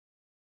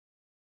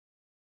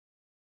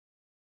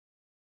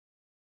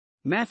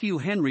Matthew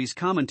Henry's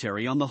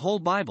Commentary on the Whole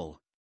Bible.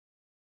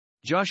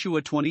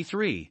 Joshua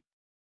 23.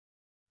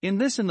 In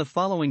this and the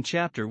following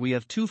chapter we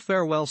have two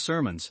farewell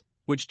sermons,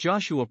 which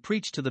Joshua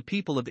preached to the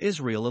people of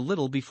Israel a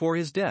little before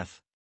his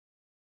death.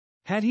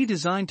 Had he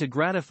designed to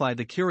gratify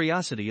the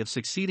curiosity of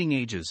succeeding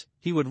ages,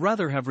 he would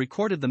rather have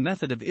recorded the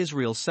method of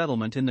Israel's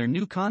settlement in their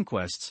new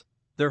conquests,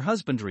 their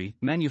husbandry,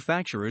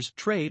 manufacturers,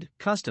 trade,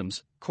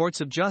 customs, courts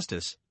of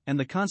justice, and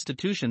the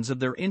constitutions of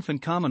their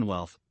infant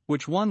commonwealth,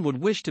 which one would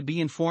wish to be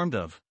informed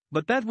of.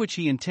 But that which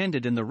he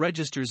intended in the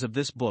registers of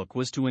this book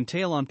was to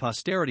entail on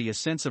posterity a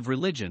sense of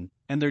religion,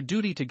 and their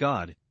duty to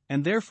God,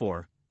 and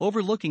therefore,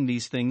 overlooking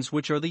these things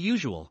which are the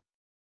usual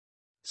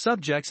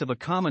subjects of a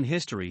common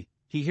history,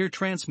 he here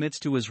transmits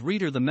to his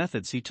reader the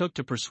methods he took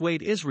to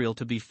persuade Israel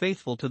to be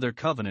faithful to their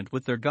covenant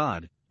with their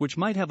God, which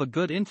might have a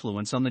good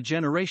influence on the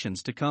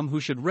generations to come who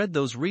should read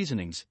those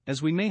reasonings,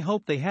 as we may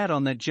hope they had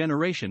on that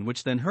generation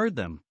which then heard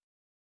them.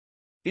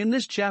 In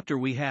this chapter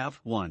we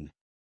have 1.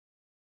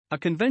 A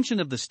convention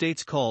of the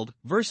states called,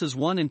 verses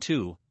 1 and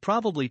 2,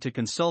 probably to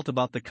consult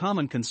about the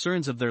common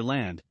concerns of their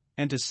land,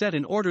 and to set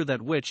in order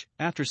that which,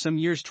 after some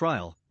years'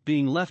 trial,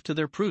 being left to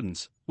their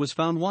prudence, was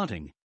found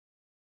wanting.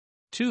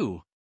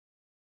 2.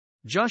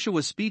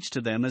 Joshua's speech to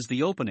them as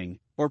the opening,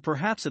 or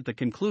perhaps at the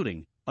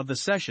concluding, of the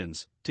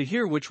sessions, to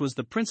hear which was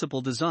the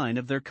principal design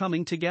of their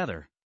coming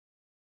together.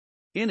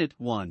 In it,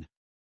 1.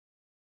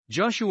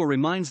 Joshua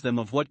reminds them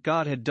of what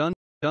God had done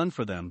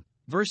for them,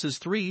 verses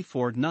 3,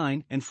 4,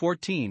 9, and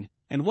 14,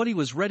 and what he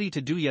was ready to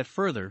do yet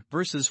further,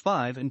 verses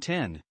 5 and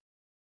 10.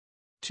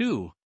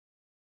 2.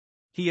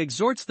 He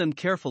exhorts them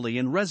carefully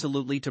and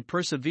resolutely to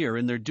persevere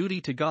in their duty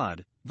to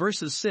God,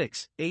 verses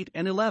 6, 8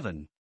 and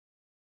 11.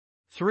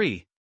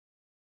 3.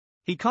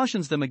 He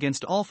cautions them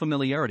against all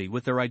familiarity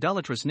with their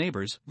idolatrous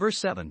neighbors, verse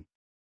 7.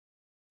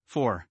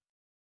 4.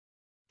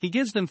 He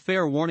gives them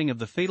fair warning of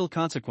the fatal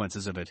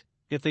consequences of it,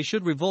 if they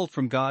should revolt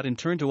from God and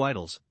turn to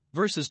idols,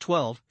 verses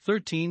 12,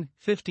 13,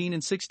 15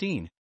 and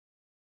 16.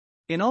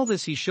 In all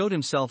this he showed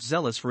himself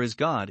zealous for his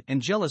God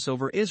and jealous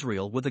over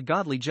Israel with a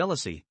godly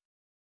jealousy.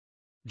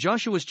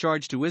 Joshua's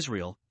charge to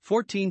Israel,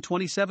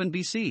 1427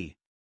 BC.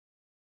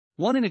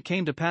 1. And it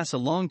came to pass a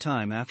long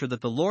time after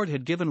that the Lord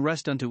had given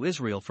rest unto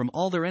Israel from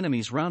all their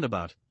enemies round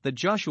about, that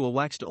Joshua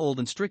waxed old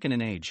and stricken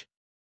in age.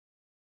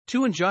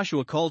 2. And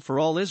Joshua called for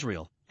all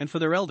Israel, and for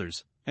their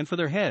elders, and for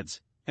their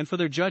heads, and for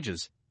their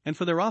judges, and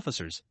for their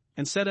officers,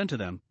 and said unto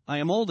them, I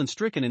am old and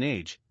stricken in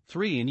age.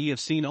 3. And ye have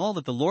seen all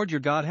that the Lord your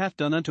God hath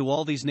done unto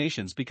all these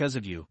nations because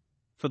of you.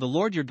 For the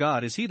Lord your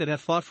God is he that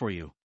hath fought for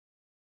you.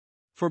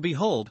 For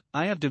behold,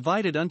 I have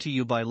divided unto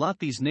you by lot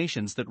these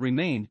nations that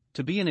remain,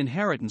 to be an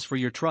inheritance for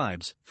your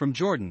tribes, from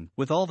Jordan,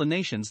 with all the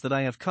nations that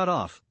I have cut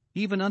off,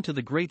 even unto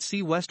the great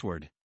sea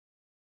westward.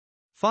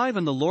 5.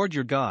 And the Lord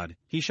your God,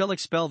 he shall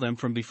expel them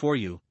from before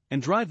you,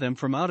 and drive them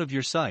from out of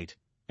your sight,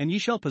 and ye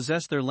shall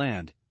possess their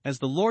land, as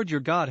the Lord your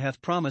God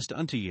hath promised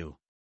unto you.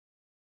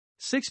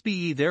 6. Be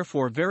ye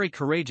therefore very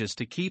courageous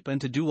to keep and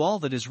to do all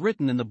that is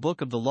written in the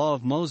book of the law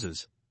of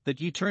Moses,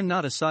 that ye turn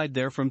not aside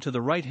therefrom to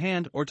the right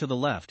hand or to the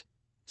left.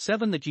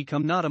 7. That ye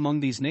come not among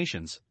these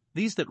nations,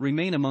 these that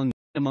remain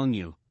among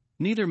you,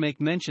 neither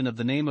make mention of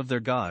the name of their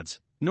gods,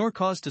 nor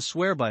cause to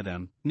swear by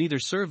them, neither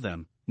serve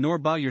them, nor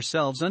bow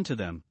yourselves unto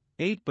them.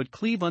 8. But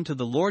cleave unto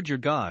the Lord your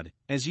God,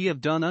 as ye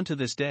have done unto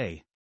this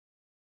day.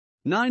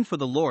 9. For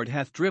the Lord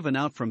hath driven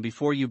out from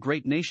before you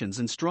great nations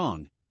and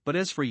strong, but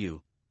as for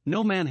you,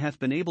 no man hath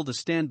been able to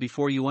stand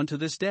before you unto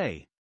this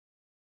day.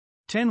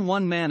 10.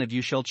 1 man of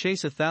you shall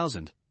chase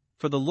 1,000,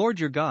 for the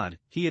Lord your God,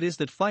 he it is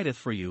that fighteth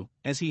for you,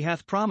 as he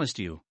hath promised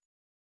you.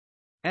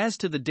 As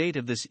to the date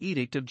of this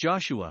edict of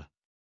Joshua.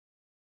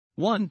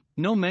 1.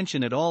 No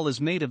mention at all is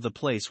made of the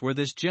place where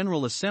this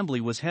general assembly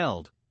was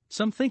held.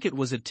 Some think it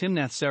was at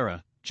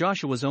Timnath-Serah,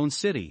 Joshua's own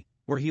city,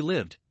 where he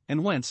lived,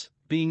 and whence,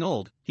 being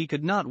old, he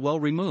could not well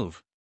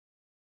remove.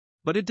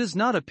 But it does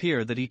not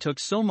appear that he took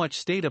so much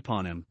state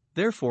upon him.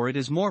 Therefore it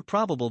is more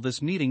probable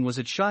this meeting was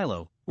at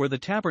Shiloh, where the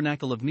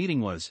tabernacle of meeting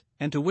was,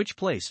 and to which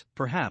place,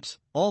 perhaps,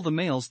 all the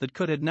males that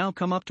could had now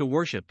come up to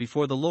worship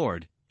before the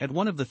Lord, at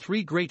one of the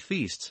 3 great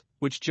feasts,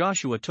 which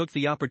Joshua took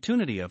the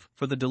opportunity of,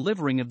 for the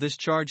delivering of this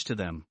charge to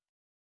them.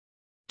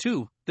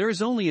 2. There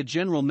is only a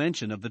general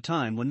mention of the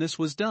time when this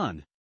was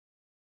done.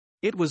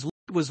 It was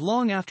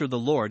long after the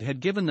Lord had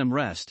given them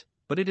rest,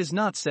 but it is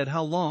not said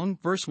how long,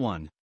 verse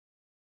 1.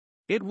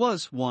 It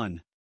was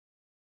 1.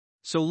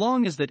 So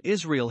long as that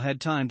Israel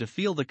had time to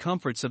feel the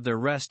comforts of their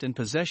rest and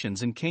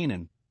possessions in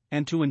Canaan,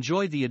 and to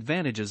enjoy the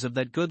advantages of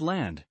that good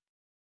land.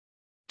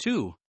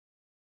 2.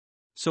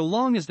 So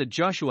long as that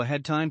Joshua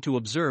had time to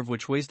observe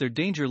which ways their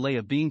danger lay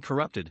of being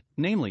corrupted,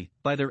 namely,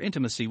 by their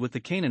intimacy with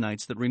the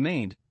Canaanites that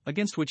remained,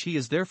 against which he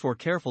is therefore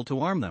careful to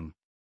arm them.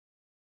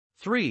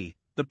 3.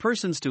 The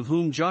persons to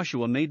whom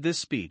Joshua made this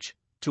speech,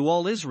 to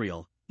all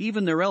Israel,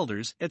 even their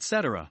elders,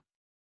 etc.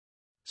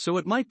 So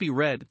it might be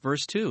read,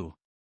 verse 2.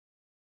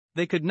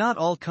 They could not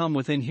all come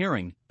within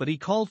hearing, but he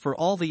called for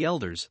all the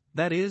elders,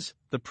 that is,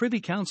 the privy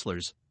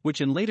councillors,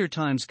 which in later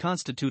times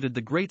constituted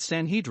the great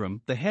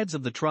Sanhedrim, the heads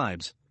of the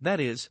tribes, that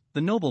is,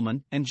 the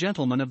noblemen and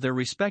gentlemen of their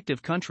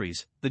respective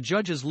countries, the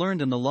judges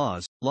learned in the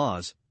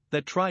laws,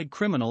 that tried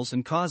criminals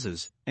and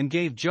causes, and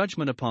gave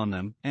judgment upon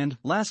them, and,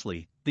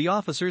 lastly, the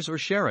officers or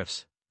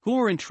sheriffs, who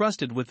were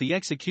entrusted with the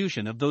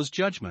execution of those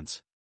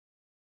judgments.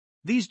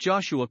 These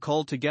Joshua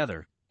called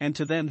together, and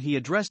to them he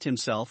addressed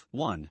himself,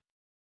 1.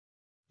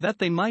 That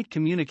they might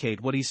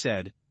communicate what he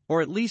said,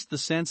 or at least the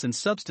sense and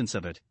substance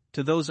of it,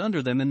 to those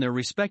under them in their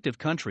respective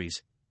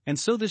countries, and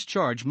so this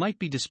charge might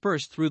be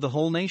dispersed through the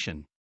whole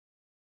nation.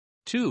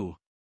 2.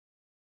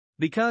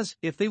 Because,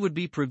 if they would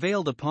be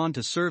prevailed upon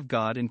to serve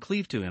God and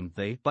cleave to him,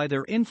 they, by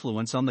their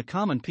influence on the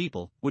common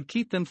people, would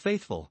keep them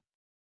faithful.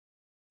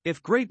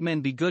 If great men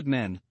be good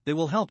men, they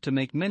will help to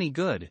make many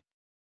good.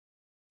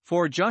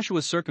 For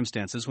Joshua's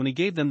circumstances when he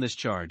gave them this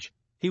charge,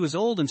 he was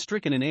old and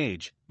stricken in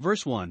age,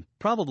 verse 1,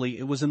 probably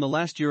it was in the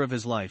last year of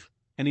his life,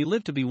 and he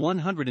lived to be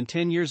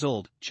 110 years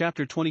old,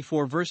 chapter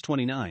 24 verse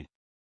 29.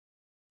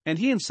 And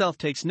he himself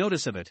takes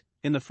notice of it,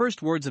 in the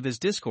first words of his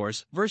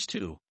discourse, verse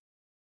 2.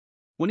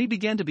 When he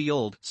began to be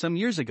old, some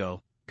years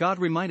ago, God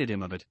reminded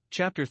him of it,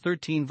 chapter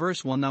 13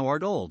 verse 1, thou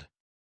art old.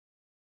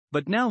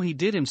 But now he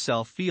did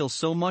himself feel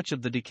so much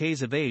of the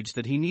decays of age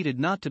that he needed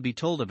not to be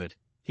told of it,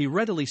 he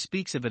readily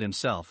speaks of it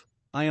himself,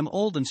 I am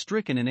old and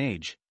stricken in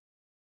age.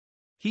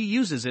 He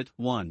uses it,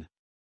 1.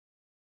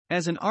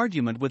 As an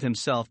argument with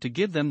himself to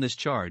give them this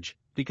charge,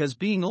 because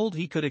being old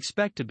he could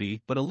expect to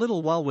be but a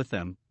little while with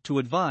them, to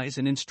advise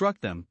and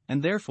instruct them,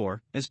 and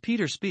therefore, as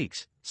Peter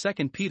speaks,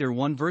 2 Peter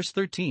 1 verse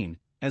 13,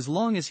 as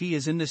long as he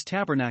is in this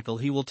tabernacle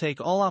he will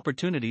take all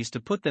opportunities to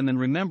put them in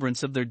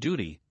remembrance of their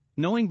duty,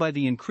 knowing by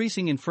the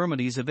increasing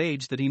infirmities of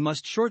age that he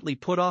must shortly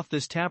put off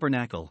this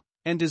tabernacle,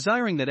 and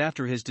desiring that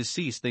after his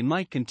decease they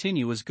might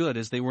continue as good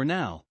as they were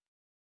now.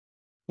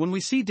 When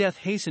we see death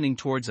hastening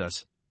towards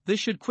us, this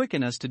should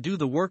quicken us to do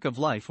the work of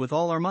life with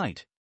all our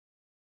might.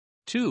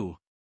 2.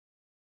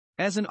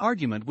 As an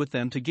argument with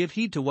them to give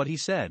heed to what he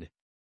said.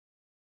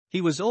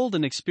 He was old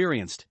and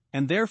experienced,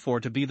 and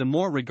therefore to be the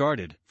more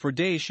regarded, for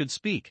days should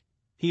speak,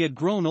 he had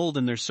grown old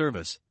in their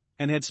service,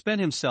 and had spent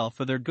himself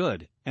for their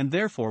good, and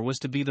therefore was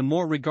to be the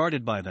more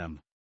regarded by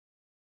them.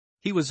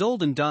 He was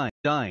old and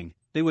dying,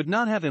 they would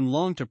not have him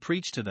long to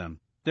preach to them,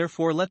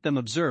 therefore let them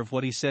observe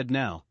what he said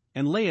now,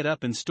 and lay it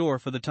up in store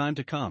for the time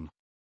to come.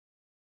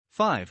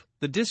 5.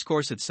 The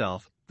discourse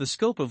itself, the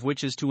scope of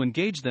which is to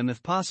engage them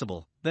if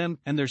possible, them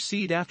and their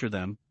seed after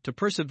them, to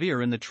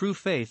persevere in the true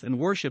faith and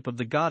worship of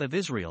the God of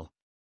Israel.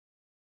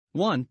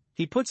 1.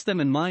 He puts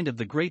them in mind of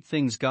the great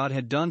things God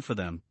had done for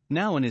them,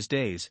 now in his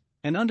days,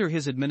 and under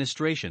his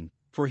administration,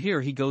 for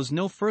here he goes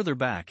no further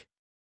back.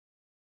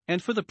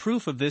 And for the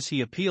proof of this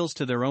he appeals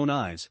to their own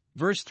eyes,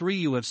 verse 3,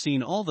 you have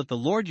seen all that the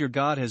Lord your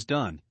God has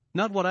done,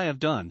 not what I have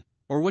done,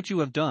 or what you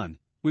have done,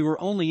 we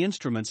were only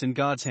instruments in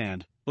God's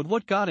hand, but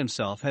what God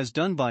himself has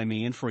done by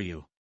me and for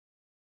you.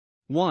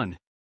 1.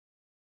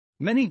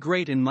 Many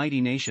great and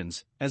mighty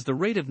nations, as the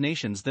rate of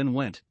nations then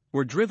went,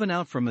 were driven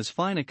out from as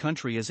fine a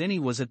country as any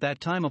was at that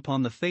time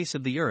upon the face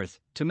of the earth,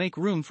 to make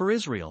room for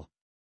Israel.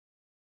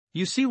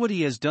 You see what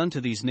he has done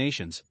to these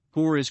nations,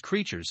 who were his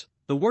creatures,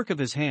 the work of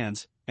his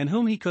hands, and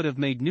whom he could have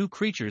made new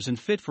creatures and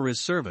fit for his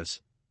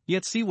service,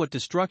 yet see what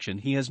destruction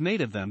he has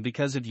made of them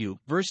because of you,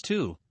 verse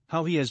 2,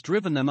 how he has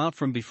driven them out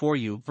from before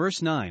you,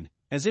 verse 9,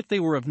 as if they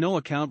were of no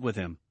account with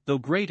him, though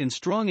great and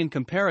strong in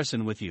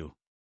comparison with you.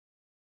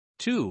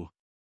 2.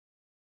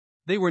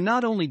 They were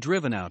not only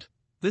driven out,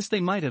 this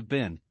they might have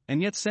been,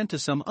 and yet sent to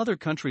some other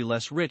country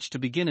less rich to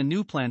begin a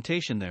new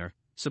plantation there,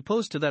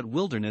 supposed to that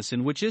wilderness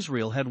in which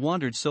Israel had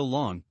wandered so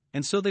long,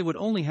 and so they would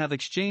only have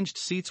exchanged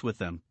seats with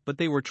them, but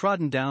they were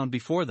trodden down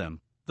before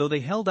them, though they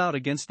held out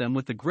against them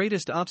with the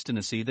greatest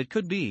obstinacy that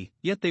could be,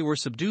 yet they were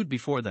subdued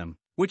before them,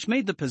 which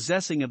made the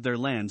possessing of their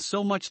land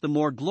so much the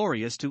more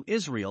glorious to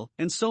Israel,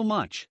 and so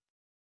much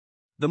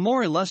the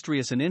more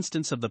illustrious an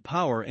instance of the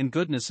power and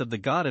goodness of the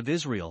God of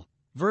Israel.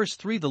 Verse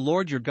 3, the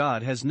Lord your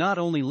God has not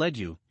only led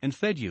you, and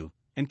fed you,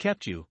 and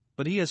kept you,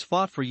 but he has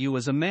fought for you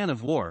as a man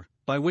of war,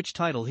 by which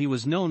title he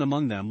was known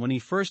among them when he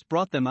first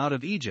brought them out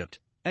of Egypt.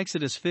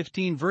 Exodus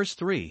 15 verse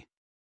 3.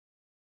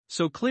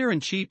 So clear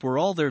and cheap were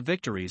all their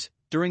victories,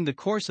 during the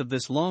course of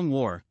this long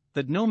war,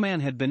 that no man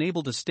had been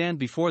able to stand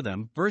before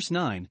them. Verse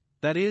 9,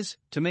 that is,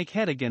 to make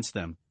head against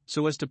them,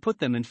 so as to put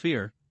them in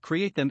fear,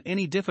 create them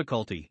any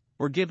difficulty,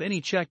 or give any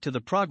check to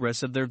the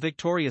progress of their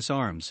victorious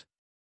arms.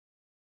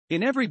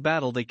 In every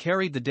battle they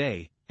carried the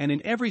day, and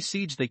in every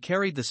siege they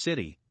carried the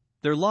city.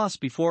 Their loss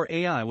before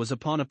Ai was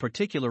upon a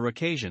particular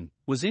occasion,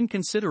 was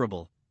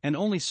inconsiderable, and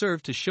only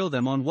served to show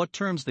them on what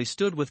terms they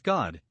stood with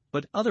God,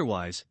 but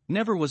otherwise,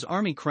 never was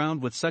army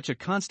crowned with such a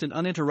constant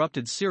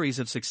uninterrupted series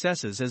of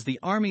successes as the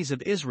armies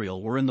of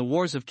Israel were in the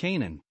wars of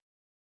Canaan.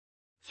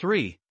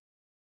 3.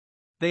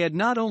 They had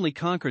not only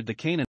conquered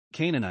the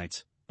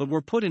Canaanites, but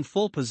were put in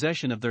full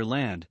possession of their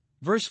land.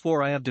 Verse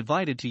 4, I have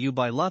divided to you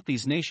by lot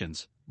these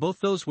nations, both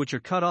those which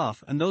are cut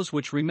off and those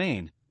which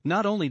remain,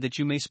 not only that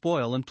you may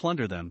spoil and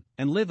plunder them,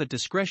 and live at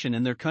discretion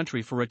in their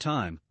country for a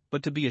time,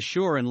 but to be a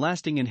sure and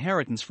lasting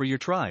inheritance for your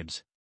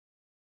tribes.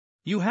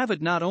 You have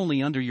it not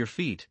only under your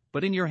feet,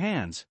 but in your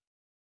hands.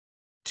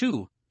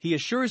 2. He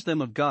assures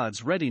them of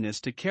God's readiness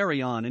to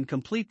carry on and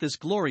complete this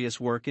glorious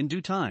work in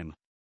due time.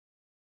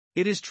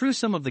 It is true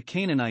some of the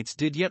Canaanites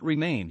did yet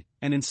remain,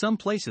 and in some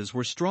places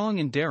were strong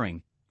and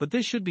daring, but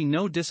this should be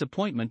no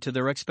disappointment to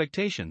their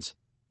expectations.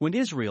 When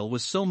Israel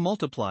was so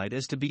multiplied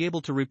as to be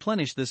able to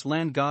replenish this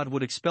land, God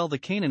would expel the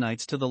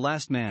Canaanites to the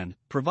last man,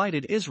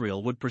 provided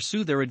Israel would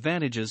pursue their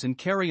advantages and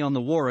carry on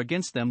the war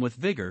against them with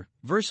vigor.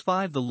 Verse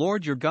 5: The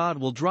Lord your God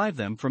will drive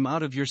them from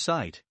out of your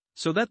sight,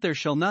 so that there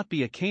shall not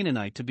be a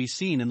Canaanite to be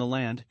seen in the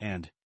land,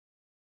 and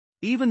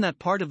even that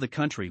part of the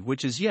country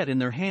which is yet in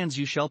their hands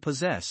you shall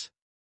possess.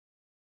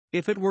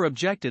 If it were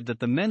objected that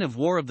the men of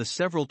war of the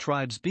several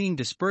tribes being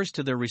dispersed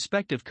to their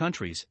respective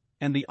countries,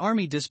 and the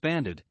army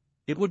disbanded,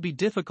 it would be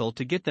difficult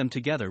to get them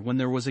together when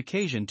there was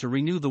occasion to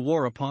renew the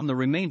war upon the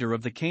remainder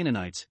of the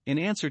Canaanites. In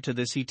answer to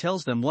this, he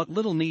tells them what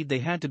little need they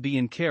had to be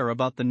in care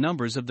about the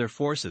numbers of their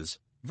forces.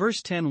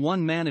 Verse 10: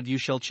 1 man of you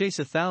shall chase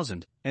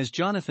 1,000, as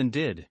Jonathan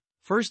did.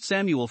 1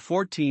 Samuel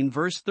 14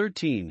 verse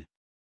 13.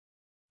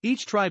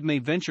 Each tribe may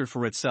venture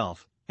for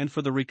itself, and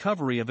for the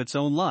recovery of its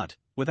own lot,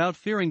 without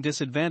fearing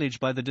disadvantage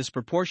by the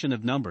disproportion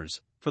of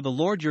numbers, for the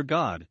Lord your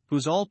God,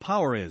 whose all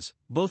power is,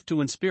 both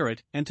to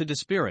inspirit and to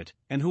dispirit,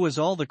 and who has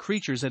all the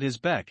creatures at his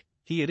beck,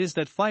 he it is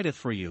that fighteth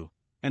for you.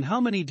 And how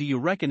many do you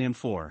reckon him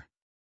for?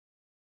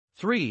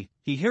 3.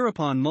 He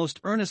hereupon most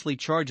earnestly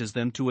charges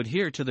them to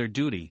adhere to their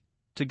duty,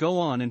 to go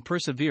on and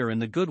persevere in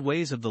the good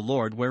ways of the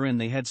Lord wherein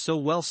they had so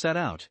well set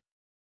out.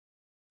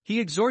 He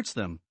exhorts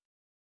them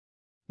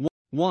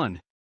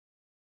 1.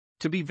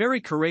 To be very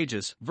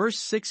courageous. Verse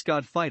 6: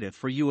 God fighteth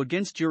for you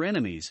against your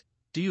enemies,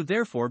 do you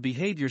therefore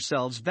behave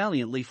yourselves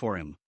valiantly for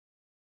him.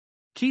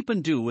 Keep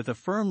and do with a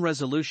firm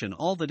resolution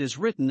all that is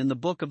written in the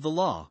book of the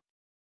law.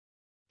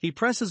 He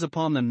presses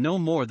upon them no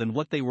more than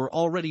what they were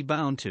already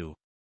bound to.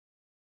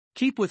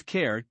 Keep with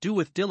care, do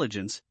with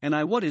diligence, and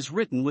what is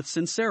written with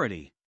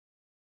sincerity.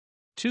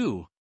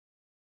 2.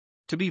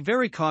 To be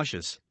very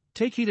cautious,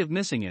 take heed of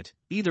missing it,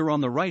 either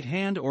on the right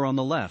hand or on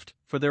the left,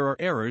 for there are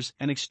errors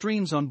and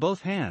extremes on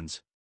both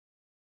hands.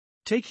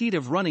 Take heed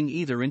of running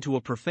either into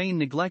a profane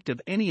neglect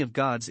of any of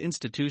God's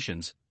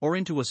institutions, or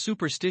into a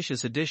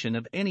superstitious addition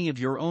of any of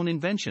your own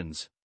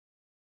inventions.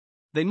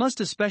 They must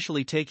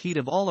especially take heed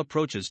of all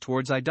approaches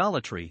towards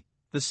idolatry,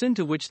 the sin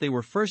to which they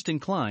were first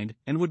inclined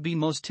and would be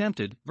most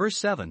tempted. Verse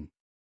 7.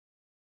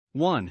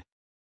 1.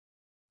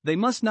 They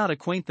must not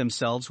acquaint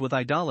themselves with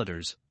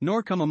idolaters,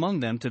 nor come among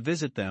them to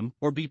visit them,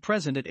 or be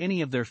present at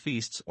any of their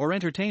feasts or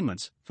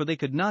entertainments, for they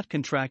could not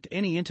contract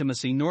any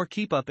intimacy nor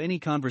keep up any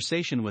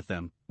conversation with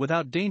them,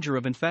 without danger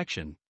of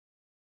infection.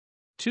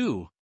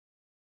 2.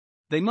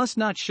 They must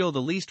not show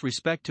the least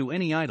respect to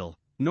any idol,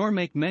 nor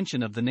make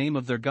mention of the name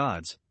of their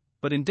gods,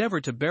 but endeavor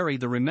to bury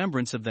the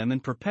remembrance of them in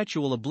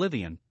perpetual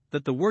oblivion,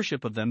 that the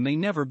worship of them may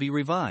never be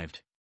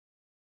revived.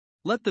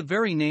 Let the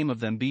very name of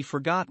them be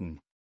forgotten.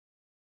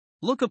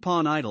 Look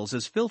upon idols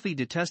as filthy,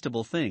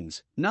 detestable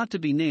things, not to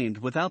be named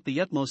without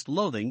the utmost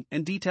loathing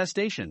and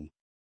detestation.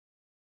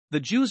 The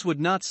Jews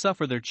would not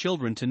suffer their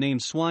children to name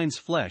swine's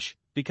flesh,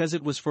 because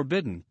it was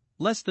forbidden,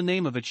 lest the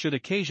name of it should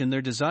occasion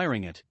their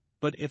desiring it,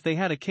 but if they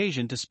had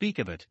occasion to speak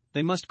of it,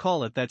 they must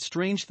call it that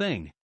strange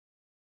thing.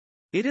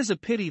 It is a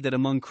pity that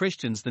among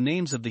Christians the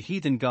names of the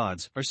heathen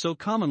gods are so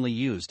commonly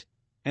used,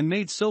 and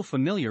made so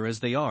familiar as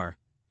they are,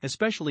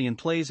 especially in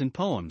plays and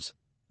poems.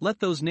 Let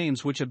those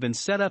names which have been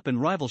set up in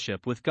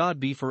rivalship with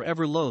God be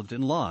forever loathed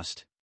and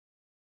lost.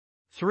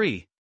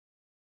 3.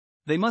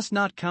 They must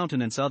not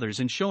countenance others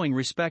in showing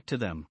respect to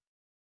them.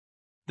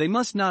 They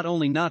must not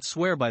only not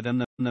swear by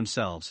them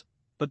themselves,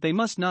 but they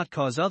must not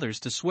cause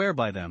others to swear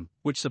by them,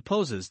 which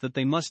supposes that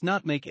they must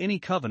not make any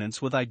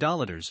covenants with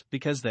idolaters,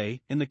 because they,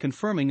 in the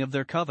confirming of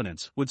their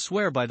covenants, would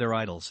swear by their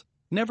idols.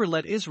 Never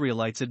let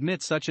Israelites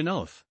admit such an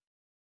oath.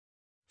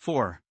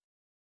 4.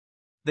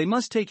 They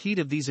must take heed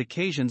of these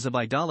occasions of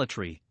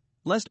idolatry,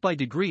 lest by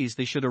degrees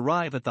they should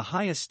arrive at the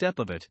highest step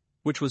of it,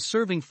 which was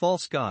serving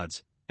false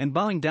gods, and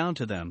bowing down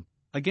to them,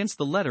 against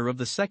the letter of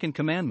the second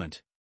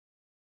commandment.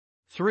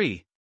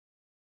 3.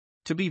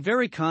 To be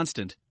very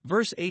constant.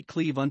 Verse 8: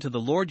 Cleave unto the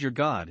Lord your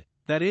God,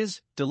 that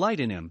is, delight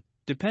in him,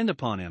 depend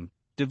upon him,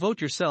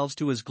 devote yourselves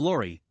to his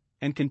glory,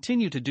 and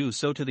continue to do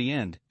so to the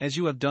end, as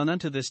you have done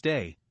unto this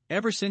day,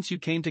 ever since you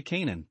came to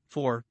Canaan,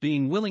 for,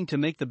 being willing to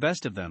make the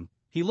best of them,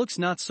 he looks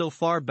not so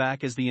far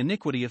back as the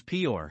iniquity of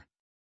Peor.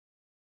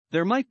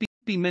 There might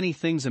be many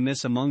things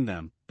amiss among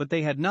them, but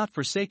they had not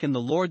forsaken the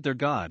Lord their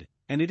God,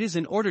 and it is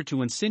in order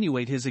to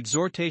insinuate his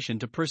exhortation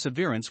to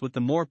perseverance with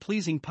the more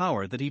pleasing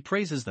power that he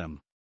praises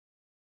them.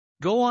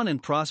 Go on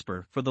and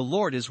prosper, for the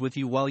Lord is with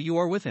you while you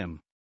are with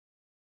him.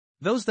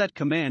 Those that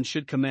command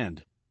should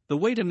commend. The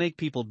way to make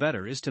people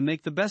better is to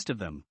make the best of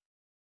them.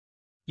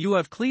 You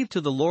have cleaved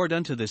to the Lord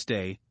unto this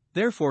day,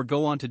 therefore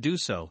go on to do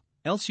so,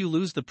 else you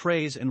lose the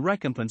praise and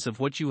recompense of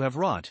what you have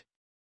wrought.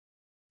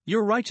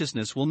 Your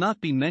righteousness will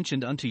not be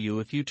mentioned unto you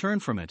if you turn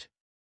from it.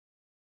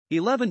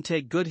 11.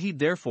 Take good heed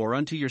therefore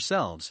unto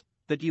yourselves,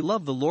 that ye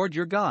love the Lord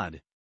your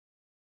God.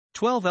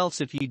 12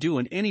 Else if ye do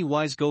in any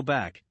wise go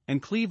back,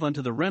 and cleave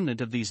unto the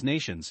remnant of these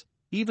nations,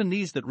 even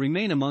these that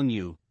remain among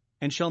you,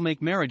 and shall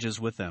make marriages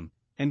with them,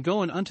 and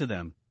go in unto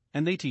them,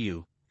 and they to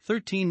you.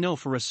 13 Know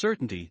for a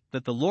certainty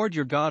that the Lord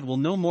your God will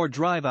no more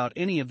drive out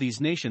any of these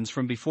nations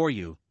from before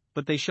you,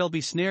 but they shall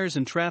be snares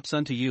and traps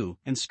unto you,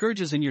 and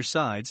scourges in your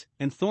sides,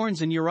 and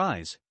thorns in your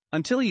eyes,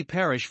 until ye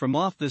perish from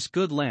off this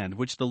good land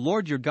which the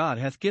Lord your God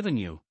hath given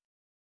you.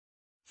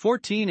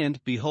 14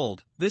 And,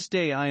 behold, this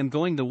day I am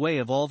going the way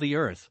of all the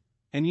earth,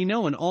 and ye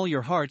know in all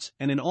your hearts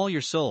and in all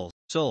your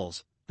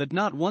souls, that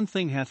not one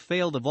thing hath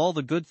failed of all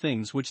the good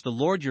things which the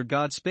Lord your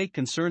God spake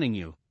concerning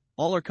you,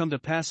 all are come to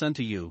pass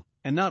unto you,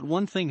 and not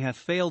one thing hath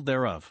failed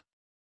thereof.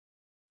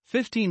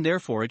 15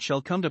 Therefore it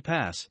shall come to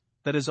pass,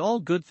 that as all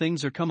good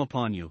things are come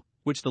upon you,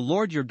 which the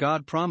Lord your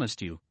God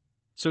promised you,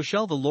 so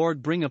shall the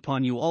Lord bring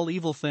upon you all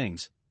evil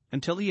things,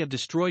 until he have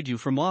destroyed you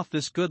from off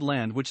this good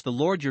land which the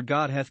Lord your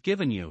God hath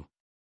given you.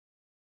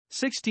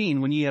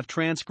 16 When ye have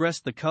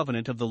transgressed the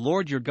covenant of the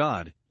Lord your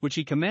God, which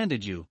he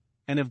commanded you,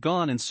 and have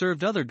gone and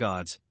served other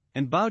gods,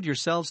 and bowed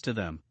yourselves to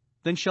them,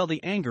 then shall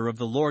the anger of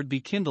the Lord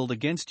be kindled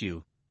against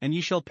you, and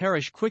ye shall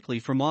perish quickly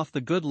from off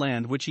the good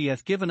land which he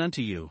hath given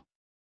unto you.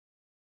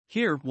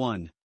 Here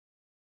 1.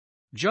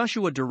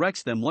 Joshua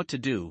directs them what to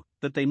do,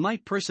 that they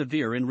might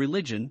persevere in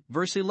religion.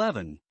 Verse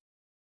 11.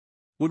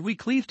 Would we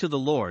cleave to the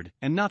Lord,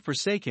 and not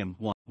forsake him?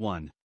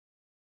 1.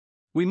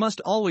 We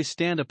must always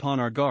stand upon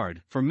our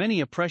guard, for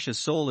many a precious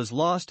soul is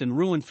lost and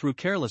ruined through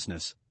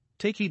carelessness.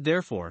 Take heed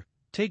therefore,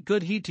 take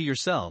good heed to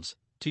yourselves,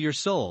 to your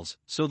souls,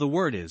 so the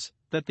word is,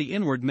 that the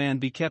inward man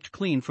be kept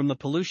clean from the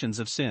pollutions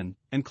of sin,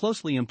 and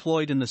closely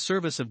employed in the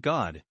service of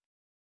God.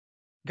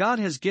 God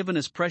has given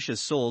us precious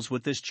souls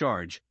with this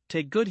charge: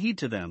 take good heed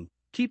to them,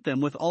 keep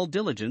them with all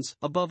diligence,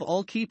 above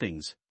all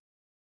keepings.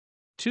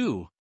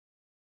 2.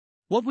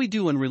 What we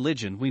do in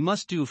religion we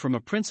must do from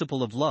a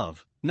principle of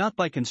love, not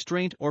by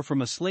constraint or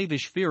from a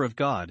slavish fear of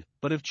God,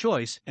 but of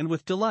choice and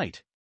with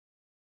delight.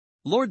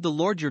 Lord the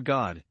Lord your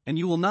God, and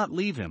you will not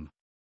leave him.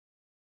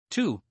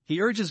 2.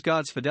 He urges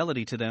God's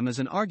fidelity to them as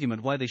an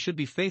argument why they should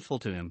be faithful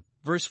to him.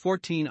 Verse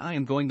 14 I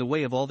am going the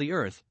way of all the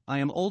earth, I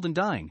am old and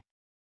dying.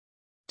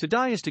 To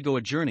die is to go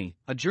a journey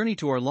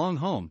to our long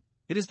home.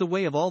 It is the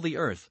way of all the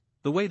earth,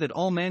 the way that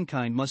all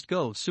mankind must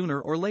go sooner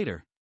or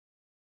later.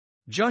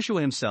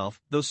 Joshua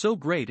himself, though so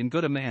great and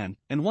good a man,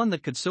 and one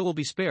that could so well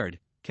be spared,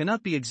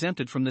 cannot be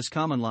exempted from this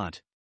common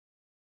lot.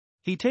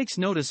 He takes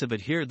notice of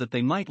it here that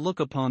they might look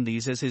upon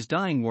these as his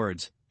dying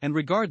words, and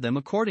regard them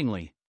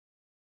accordingly.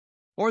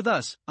 Or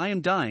thus, I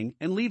am dying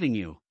and leaving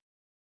you.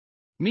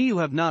 Me you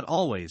have not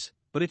always,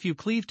 but if you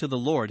cleave to the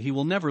Lord he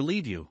will never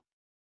leave you.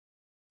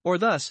 Or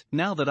thus,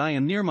 now that I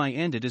am near my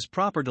end it is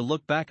proper to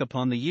look back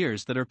upon the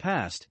years that are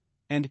past,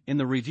 and, in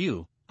the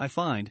review, I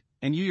find,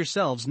 and you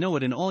yourselves know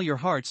it in all your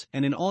hearts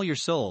and in all your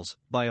souls,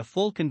 by a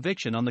full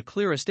conviction on the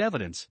clearest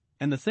evidence,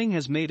 and the thing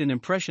has made an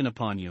impression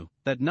upon you,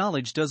 that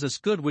knowledge does us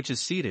good which is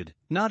seated,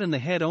 not in the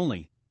head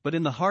only, but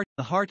in the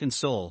heart and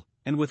soul,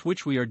 and with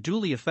which we are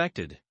duly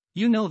affected.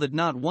 You know that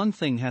not one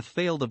thing hath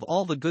failed of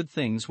all the good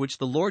things which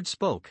the Lord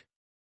spoke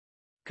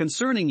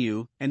concerning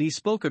you, and he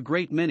spoke a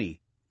great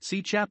many.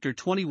 See chapter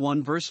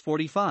 21 verse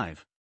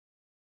 45.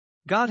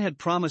 God had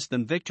promised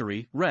them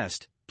victory,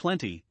 rest,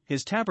 plenty,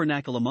 his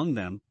tabernacle among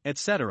them,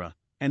 etc.,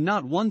 and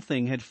not one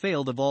thing had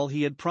failed of all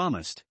he had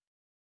promised.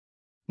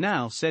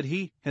 Now, said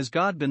he, has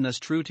God been thus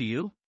true to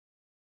you?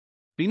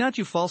 Be not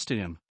you false to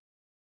him.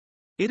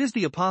 It is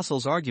the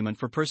apostle's argument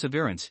for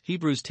perseverance.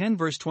 Hebrews 10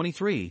 verse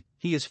 23,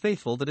 he is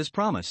faithful that is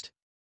promised.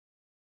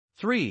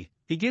 3.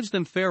 He gives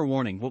them fair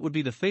warning what would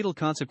be the fatal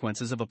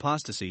consequences of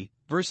apostasy,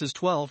 verses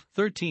 12,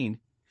 13,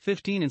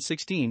 15 and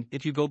 16.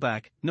 If you go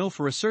back, know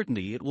for a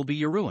certainty it will be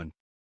your ruin.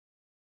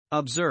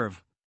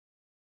 Observe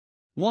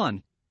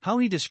 1. How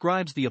he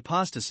describes the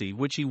apostasy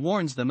which he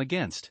warns them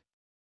against.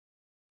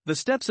 The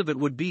steps of it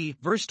would be,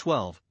 verse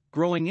 12,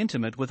 growing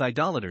intimate with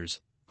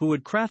idolaters, who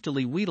would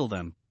craftily wheedle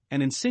them,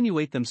 and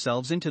insinuate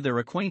themselves into their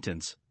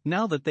acquaintance,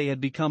 now that they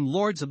had become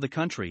lords of the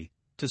country,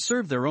 to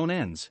serve their own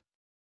ends.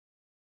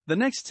 The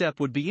next step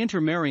would be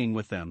intermarrying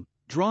with them,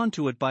 drawn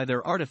to it by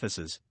their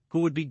artifices, who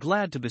would be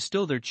glad to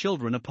bestow their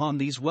children upon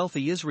these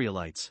wealthy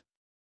Israelites.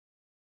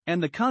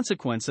 And the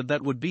consequence of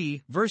that would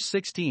be, verse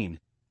 16,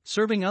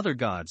 serving other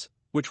gods,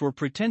 which were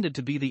pretended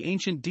to be the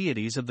ancient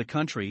deities of the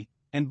country,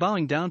 and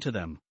bowing down to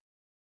them.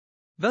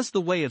 Thus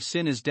the way of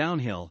sin is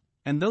downhill,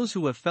 and those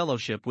who have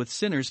fellowship with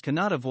sinners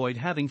cannot avoid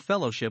having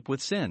fellowship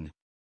with sin.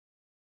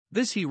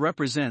 This he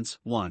represents,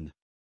 1.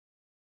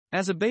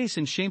 As a base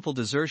and shameful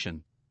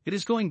desertion, it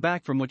is going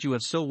back from what you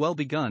have so well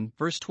begun,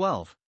 verse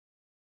 12.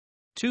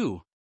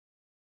 2.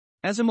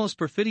 As a most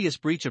perfidious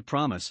breach of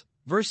promise,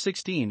 verse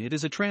 16, it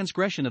is a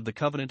transgression of the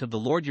covenant of the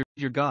Lord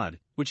your God,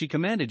 which he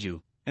commanded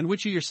you, and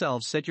which you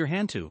yourselves set your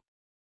hand to.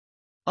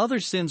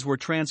 Other sins were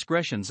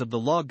transgressions of the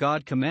law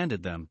God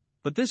commanded them,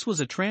 but this was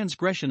a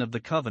transgression of the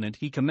covenant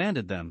he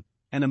commanded them,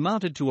 and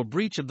amounted to a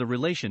breach of the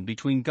relation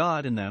between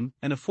God and them,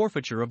 and a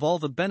forfeiture of all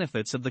the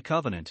benefits of the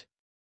covenant.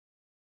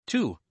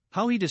 2.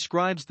 How he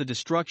describes the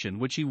destruction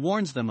which he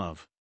warns them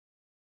of.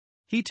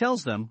 He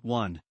tells them,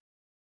 1.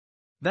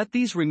 That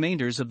these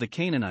remainders of the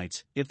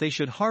Canaanites, if they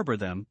should harbor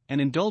them, and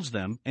indulge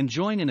them, and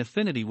join in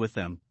affinity with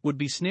them, would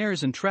be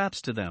snares and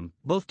traps to them,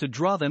 both to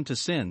draw them to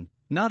sin,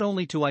 not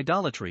only to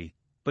idolatry,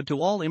 but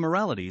to all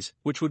immoralities,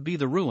 which would be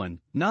the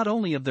ruin, not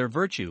only of their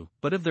virtue,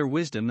 but of their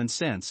wisdom and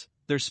sense,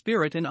 their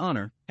spirit and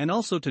honor, and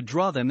also to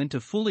draw them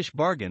into foolish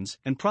bargains,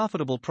 and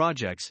profitable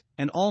projects,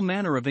 and all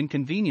manner of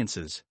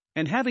inconveniences,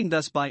 and having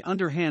thus by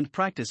underhand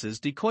practices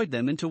decoyed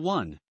them into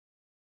one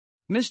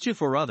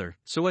mischief or other,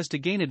 so as to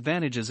gain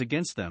advantages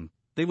against them,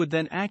 they would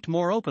then act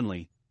more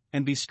openly,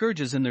 and be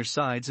scourges in their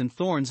sides and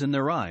thorns in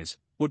their eyes,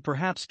 would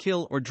perhaps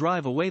kill or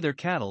drive away their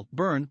cattle,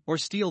 burn or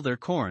steal their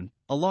corn,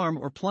 alarm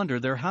or plunder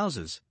their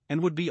houses,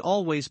 and would be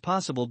always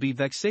possible be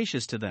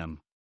vexatious to them.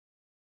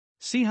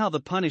 See how the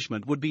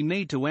punishment would be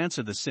made to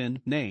answer the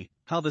sin, nay,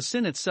 how the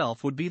sin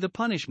itself would be the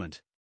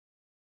punishment.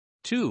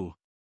 2.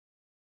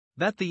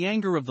 That the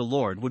anger of the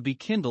Lord would be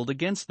kindled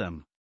against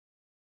them.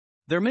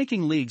 Their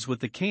making leagues with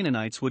the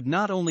Canaanites would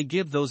not only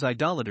give those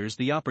idolaters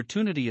the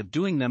opportunity of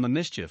doing them a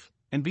mischief,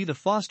 and be the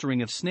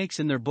fostering of snakes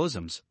in their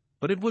bosoms,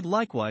 but it would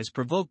likewise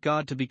provoke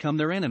God to become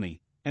their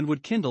enemy, and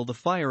would kindle the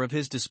fire of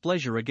his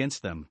displeasure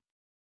against them.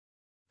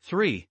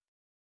 3.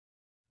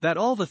 That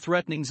all the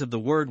threatenings of the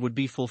word would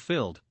be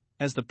fulfilled,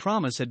 as the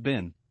promise had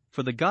been,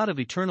 for the God of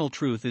eternal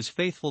truth is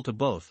faithful to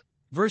both.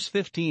 Verse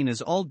 15.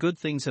 As all good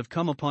things have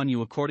come upon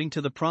you according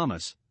to the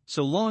promise,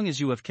 so long as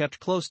you have kept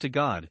close to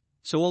God,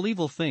 so all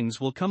evil things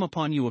will come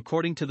upon you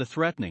according to the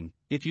threatening,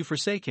 if you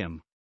forsake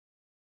him.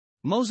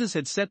 Moses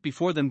had set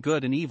before them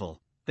good and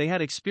evil, they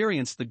had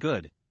experienced the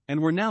good, and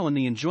were now in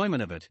the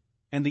enjoyment of it,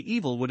 and the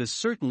evil would as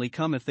certainly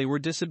come if they were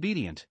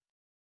disobedient.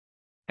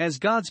 As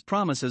God's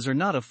promises are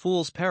not a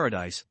fool's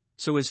paradise,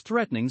 so his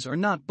threatenings are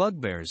not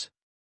bugbears.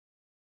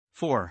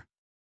 4.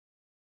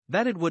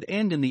 That it would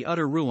end in the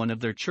utter ruin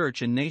of their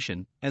church and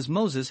nation, as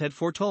Moses had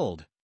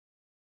foretold.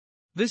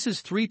 This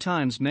is 3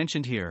 times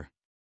mentioned here.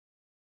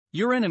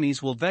 Your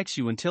enemies will vex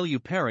you until you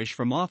perish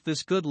from off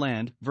this good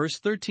land, verse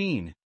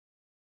 13.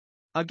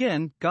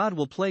 Again, God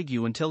will plague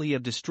you until he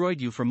have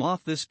destroyed you from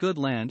off this good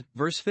land,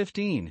 verse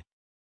 15.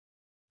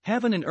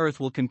 Heaven and earth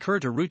will concur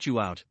to root you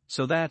out,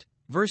 so that,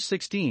 verse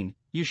 16,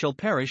 you shall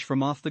perish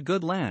from off the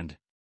good land.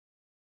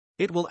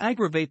 It will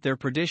aggravate their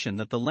perdition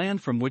that the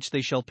land from which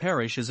they shall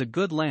perish is a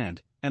good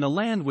land, and a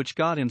land which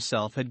God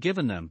himself had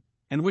given them,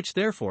 and which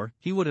therefore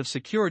he would have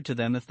secured to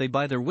them if they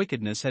by their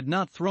wickedness had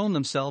not thrown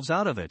themselves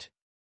out of it.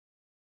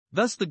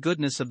 Thus the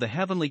goodness of the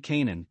heavenly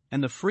Canaan,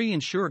 and the free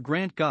and sure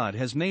grant God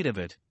has made of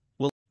it,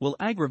 will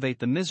aggravate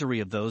the misery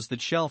of those that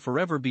shall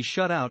forever be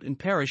shut out and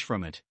perish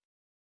from it.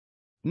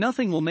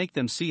 Nothing will make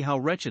them see how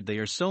wretched they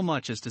are so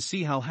much as to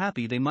see how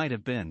happy they might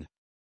have been.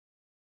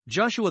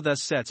 Joshua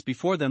thus sets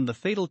before them the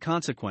fatal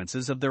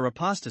consequences of their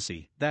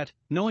apostasy, that,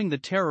 knowing the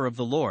terror of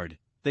the Lord,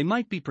 they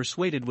might be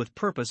persuaded with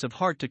purpose of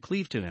heart to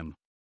cleave to him.